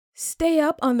Stay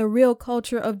up on the real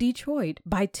culture of Detroit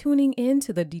by tuning in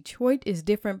to the Detroit is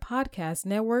Different podcast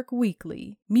network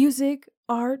weekly. Music,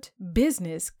 art,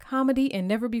 business, comedy, and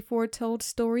never before told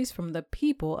stories from the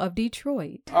people of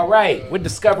Detroit. All right, we're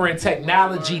discovering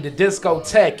technology, the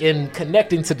discotheque, and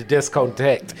connecting to the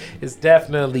discotheque is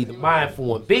definitely the mindful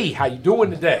one. B, how you doing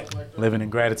today? Living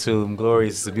in gratitude and glory.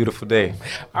 It's a beautiful day.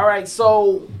 All right,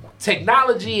 so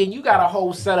technology, and you got a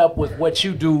whole setup with what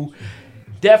you do.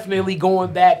 Definitely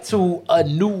going back to a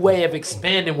new way of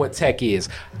expanding what tech is.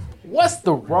 What's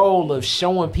the role of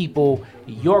showing people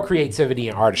your creativity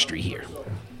and artistry here?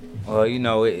 Well, you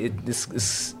know,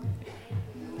 it's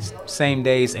same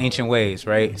days, ancient ways,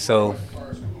 right? So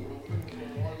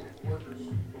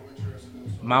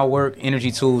my work, energy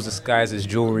tools disguised as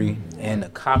jewelry, and the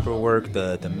copper work,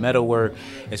 the metal work,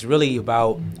 it's really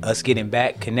about us getting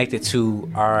back connected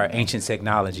to our ancient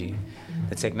technology.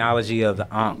 The technology of the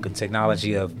Ankh, the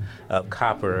technology of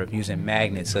copper, of using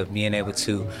magnets, of being able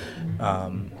to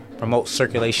promote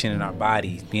circulation in our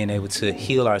body, being able to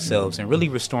heal ourselves, and really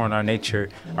restoring our nature,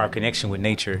 our connection with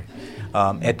nature,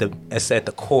 at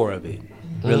the core of it.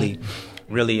 Really,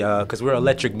 because we're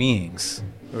electric beings.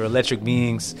 We're electric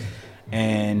beings,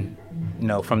 and you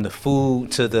know, from the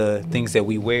food to the things that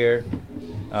we wear,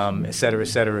 et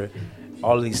cetera,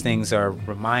 all of these things are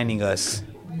reminding us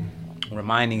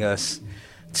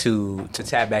to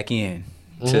tap back in,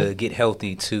 to get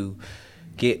healthy, to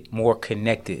get more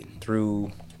connected through,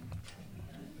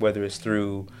 whether it's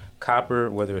through copper,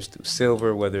 whether it's through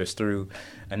silver, whether it's through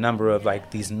a number of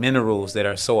like these minerals that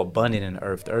are so abundant in the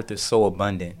earth. The earth is so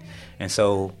abundant. And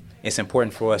so it's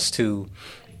important for us to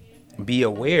be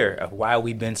aware of why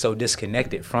we've been so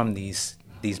disconnected from these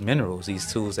minerals,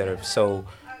 these tools that are so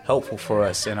helpful for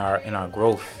us in our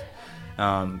growth.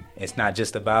 It's not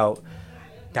just about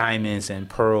diamonds and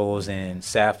pearls and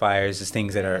sapphires, is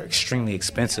things that are extremely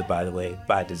expensive, by the way,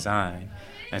 by design.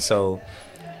 And so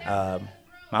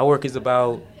my work is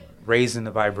about raising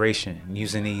the vibration,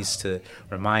 using these to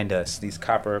remind us, these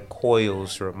copper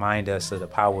coils to remind us of the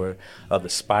power of the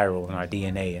spiral in our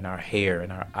DNA, in our hair, in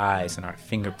our eyes, in our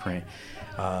fingerprint.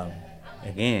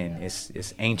 Again,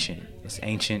 it's ancient. It's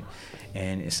ancient,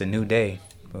 and it's a new day.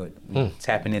 But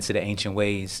tapping into the ancient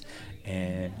ways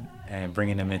and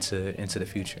bringing them into the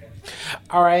future.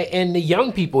 All right, and the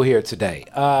young people here today,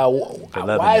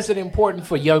 why is it important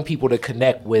for young people to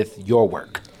connect with your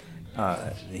work?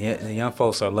 The young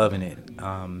folks are loving it.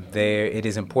 It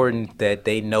is important that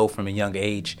they know from a young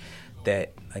age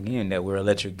that, again, that we're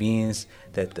electric beings,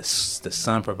 that the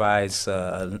sun provides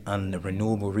a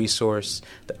renewable resource,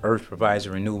 the earth provides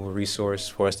a renewable resource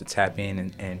for us to tap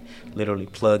in and literally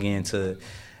plug into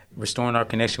restoring our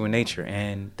connection with nature.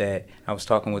 And that I was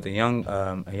talking with a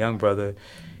young brother.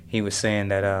 He was saying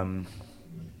that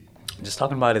just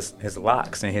talking about his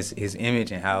locks and his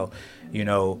image, and how, you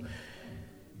know,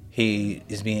 he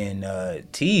is being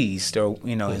teased, or,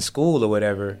 you know, in school or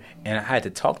whatever. And I had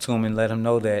to talk to him and let him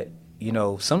know that, you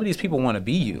know, some of these people want to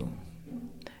be you.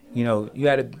 You know, you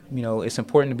got to, you know, it's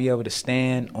important to be able to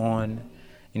stand on,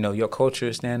 you know, your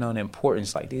culture, stand on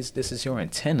importance. Like this is your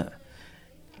antenna.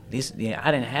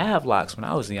 I didn't have locks when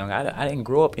I was young. I didn't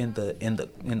grow up in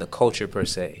the culture per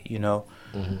se, you know.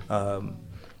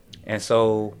 And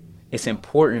so it's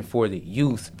important for the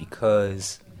youth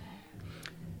because,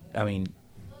 I mean,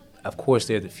 of course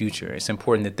they're the future. It's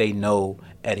important that they know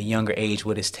at a younger age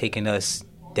what it's taken us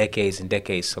decades and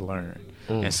decades to learn.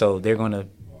 And so they're going to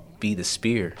be the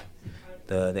spear,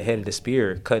 the head of the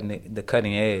spear, the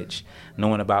cutting edge,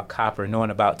 knowing about copper, knowing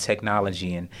about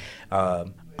technology, and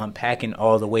unpacking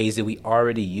all the ways that we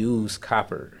already use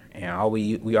copper, and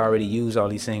we already use all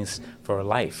these things for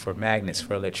life, for magnets,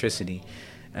 for electricity,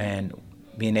 and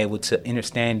being able to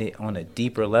understand it on a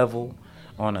deeper level,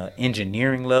 on an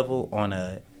engineering level, on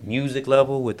a music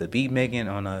level with the beat making,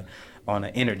 on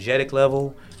an energetic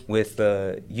level with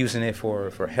using it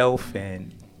for health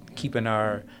and keeping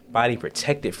our body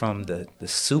protected from the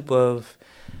soup of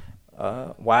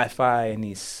Wi-Fi and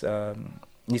these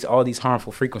all these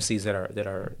harmful frequencies that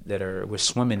are we're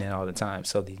swimming in all the time.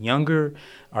 So the younger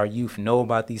our youth know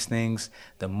about these things,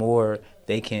 the more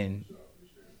they can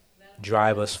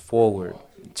drive us forward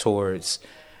towards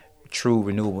true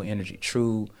renewable energy,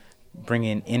 true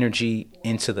bringing energy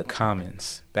into the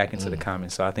commons, back into the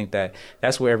commons. So I think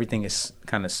that's where everything is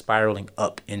kind of spiraling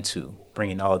up into,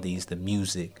 bringing all these, the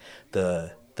music,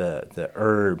 the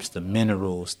herbs, the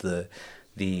minerals, the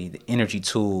energy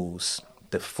tools,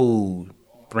 the food,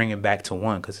 bringing back to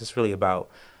one, because it's really about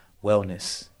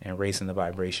wellness and raising the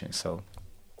vibration. So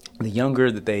the younger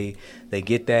that they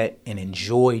get that and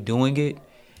enjoy doing it,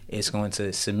 it's going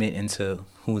to submit into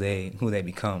who they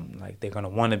become. Like they're going to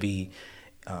want to be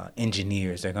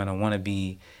engineers. They're going to want to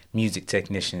be music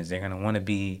technicians. They're going to want to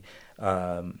be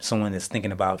someone that's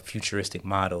thinking about futuristic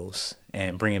models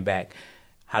and bringing back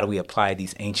how do we apply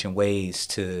these ancient ways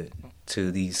to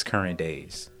these current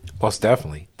days. Most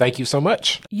definitely. Thank you so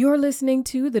much. You're listening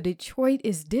to the Detroit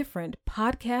is Different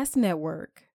podcast network.